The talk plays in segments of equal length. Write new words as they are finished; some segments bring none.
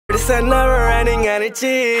said never ending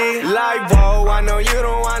energy. Like, whoa, I know you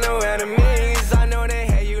don't want no enemies. I know they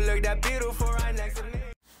hate you, look that beautiful right next to me.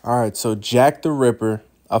 Alright, so Jack the Ripper,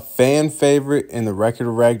 a fan favorite in the Record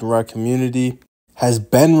of Ragnarok community, has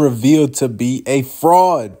been revealed to be a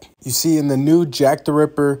fraud. You see, in the new Jack the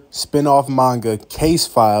Ripper spin-off manga, Case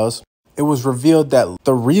Files, it was revealed that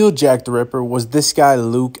the real Jack the Ripper was this guy,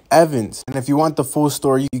 Luke Evans. And if you want the full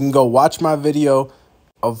story, you can go watch my video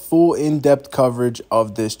of full in-depth coverage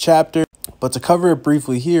of this chapter. But to cover it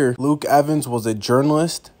briefly here, Luke Evans was a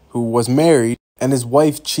journalist who was married and his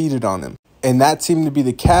wife cheated on him. And that seemed to be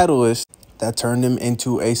the catalyst that turned him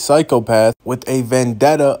into a psychopath with a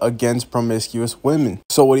vendetta against promiscuous women.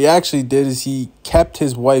 So what he actually did is he kept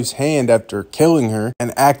his wife's hand after killing her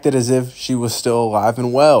and acted as if she was still alive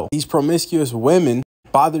and well. These promiscuous women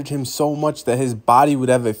bothered him so much that his body would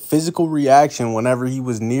have a physical reaction whenever he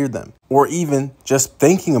was near them, or even just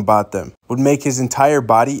thinking about them would make his entire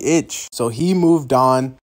body itch. So he moved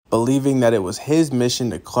on, believing that it was his mission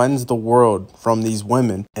to cleanse the world from these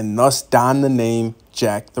women and thus don the name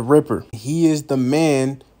Jack the Ripper. He is the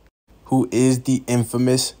man who is the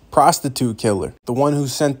infamous prostitute killer, the one who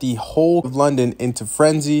sent the whole of London into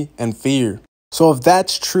frenzy and fear. So if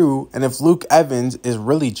that's true, and if Luke Evans is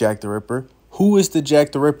really Jack the Ripper, who is the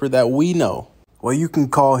Jack the Ripper that we know? Well, you can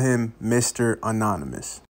call him Mr.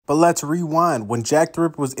 Anonymous. But let's rewind. When Jack the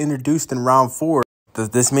Ripper was introduced in round 4, does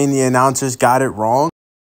this mean the announcers got it wrong?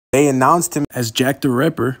 They announced him as Jack the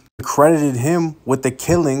Ripper, credited him with the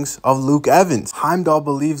killings of Luke Evans. Heimdall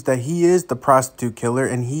believes that he is the prostitute killer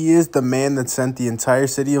and he is the man that sent the entire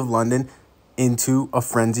city of London into a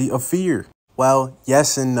frenzy of fear. Well,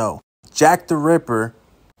 yes and no. Jack the Ripper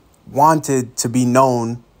wanted to be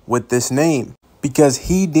known with this name because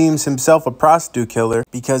he deems himself a prostitute killer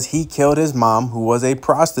because he killed his mom, who was a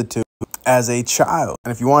prostitute, as a child.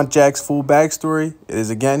 And if you want Jack's full backstory, it is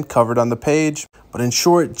again covered on the page. But in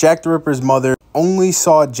short, Jack the Ripper's mother only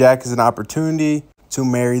saw Jack as an opportunity to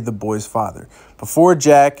marry the boy's father. Before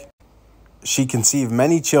Jack, she conceived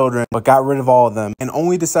many children, but got rid of all of them and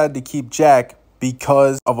only decided to keep Jack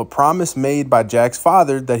because of a promise made by Jack's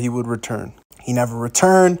father that he would return. He never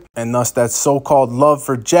returned, and thus that so-called love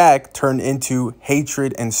for Jack turned into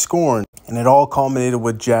hatred and scorn. And it all culminated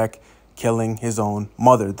with Jack killing his own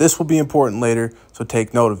mother. This will be important later, so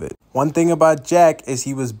take note of it. One thing about Jack is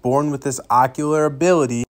he was born with this ocular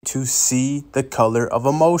ability to see the color of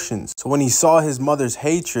emotions. So when he saw his mother's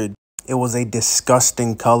hatred, it was a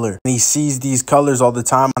disgusting color. And he sees these colors all the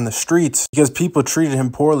time on the streets because people treated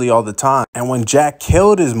him poorly all the time. And when Jack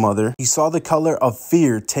killed his mother, he saw the color of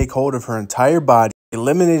fear take hold of her entire body,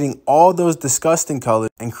 eliminating all those disgusting colors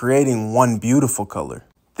and creating one beautiful color.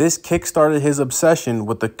 This kickstarted his obsession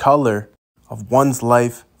with the color of one's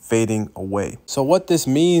life fading away. So what this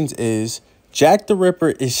means is Jack the Ripper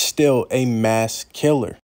is still a mass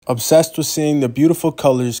killer, obsessed with seeing the beautiful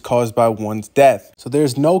colors caused by one's death. So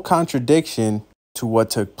there's no contradiction to what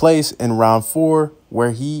took place in round 4,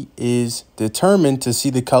 where he is determined to see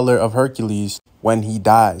the color of Hercules when he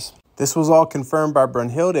dies. This was all confirmed by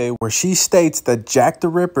Brunhilde, where she states that Jack the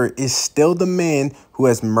Ripper is still the man who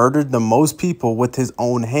has murdered the most people with his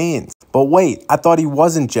own hands. But wait, I thought he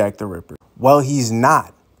wasn't Jack the Ripper. Well, he's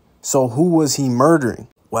not. So who was he murdering?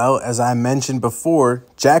 Well, as I mentioned before,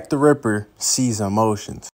 Jack the Ripper sees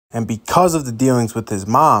emotions. And because of the dealings with his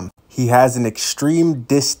mom, he has an extreme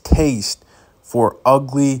distaste for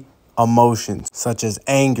ugly emotions such as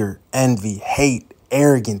anger, envy, hate,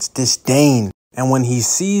 arrogance, disdain. And when he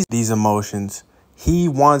sees these emotions, he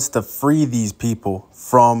wants to free these people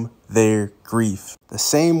from their grief. The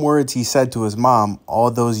same words he said to his mom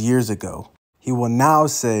all those years ago, he will now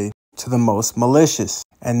say to the most malicious.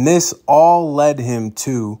 And this all led him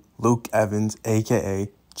to Luke Evans, aka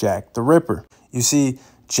Jack the Ripper. You see,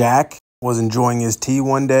 Jack was enjoying his tea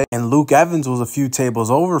one day and Luke Evans was a few tables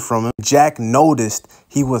over from him. Jack noticed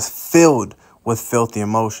he was filled with filthy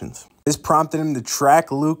emotions. This prompted him to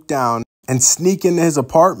track Luke down and sneak into his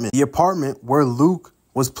apartment, the apartment where Luke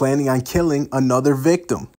was planning on killing another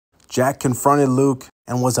victim. Jack confronted Luke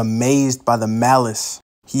and was amazed by the malice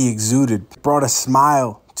he exuded. It brought a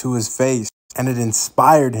smile to his face, and it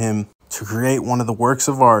inspired him to create one of the works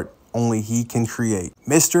of art only he can create.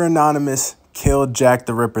 Mr. Anonymous killed Jack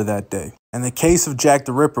the Ripper that day, and the case of Jack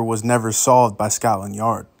the Ripper was never solved by Scotland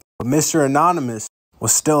Yard. But Mr. Anonymous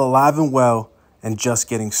was still alive and well and just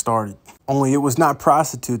getting started. Only it was not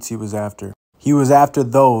prostitutes he was after. He was after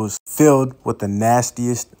those filled with the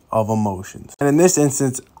nastiest of emotions. And in this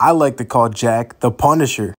instance, I like to call Jack the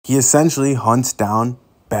Punisher. He essentially hunts down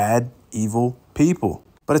bad, evil people.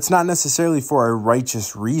 But it's not necessarily for a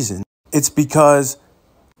righteous reason. It's because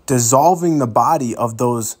Dissolving the body of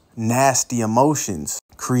those nasty emotions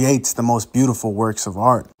creates the most beautiful works of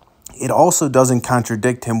art. It also doesn't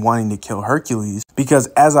contradict him wanting to kill Hercules because,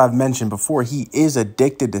 as I've mentioned before, he is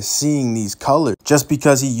addicted to seeing these colors. Just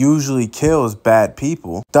because he usually kills bad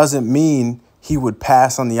people doesn't mean he would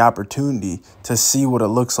pass on the opportunity to see what it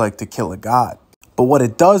looks like to kill a god. But what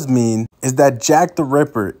it does mean is that Jack the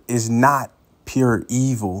Ripper is not pure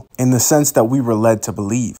evil in the sense that we were led to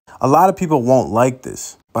believe. A lot of people won't like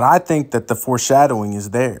this, but I think that the foreshadowing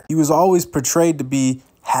is there. He was always portrayed to be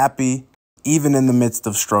happy, even in the midst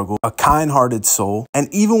of struggle, a kind-hearted soul, and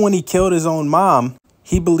even when he killed his own mom,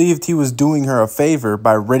 he believed he was doing her a favor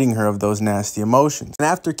by ridding her of those nasty emotions. And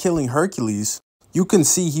after killing Hercules, you can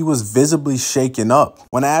see he was visibly shaken up.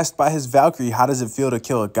 When asked by his Valkyrie, how does it feel to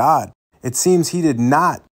kill a god? It seems he did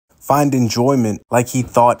not find enjoyment like he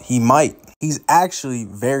thought he might. He's actually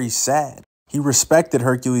very sad. He respected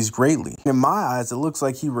Hercules greatly. In my eyes, it looks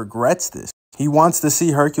like he regrets this. He wants to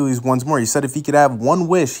see Hercules once more. He said if he could have one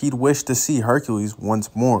wish, he'd wish to see Hercules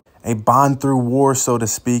once more. A bond through war, so to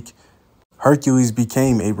speak. Hercules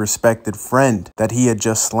became a respected friend that he had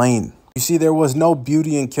just slain. You see, there was no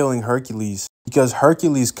beauty in killing Hercules because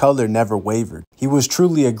Hercules' color never wavered. He was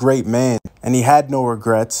truly a great man, and he had no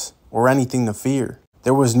regrets or anything to fear.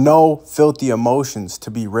 There was no filthy emotions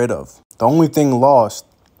to be rid of. The only thing lost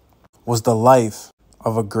was the life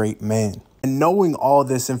of a great man. And knowing all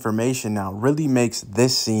this information now really makes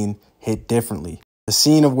this scene hit differently. The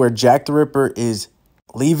scene of where Jack the Ripper is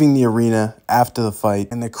leaving the arena after the fight,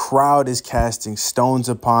 and the crowd is casting stones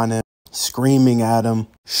upon him, screaming at him,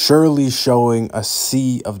 surely showing a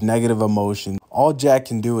sea of negative emotion. All Jack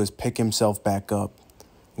can do is pick himself back up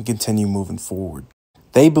and continue moving forward.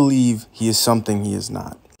 They believe he is something he is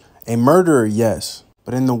not. A murderer, yes,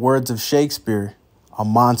 but in the words of Shakespeare, a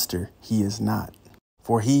monster he is not.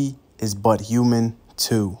 For he is but human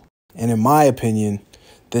too. And in my opinion,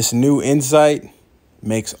 this new insight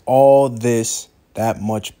makes all this that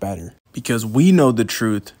much better. Because we know the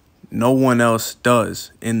truth no one else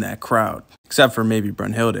does in that crowd, except for maybe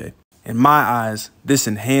Brunhilde. In my eyes, this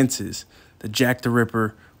enhances the Jack the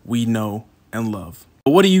Ripper we know and love.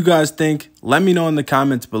 But what do you guys think? Let me know in the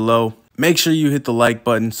comments below. Make sure you hit the like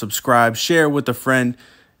button, subscribe, share with a friend,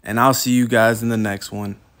 and I'll see you guys in the next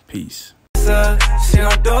one. Peace. She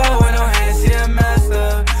don't do it with no hands, she a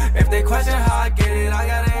master. If they question how I get it, I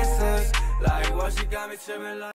got answers. Like, well, she got me tripping like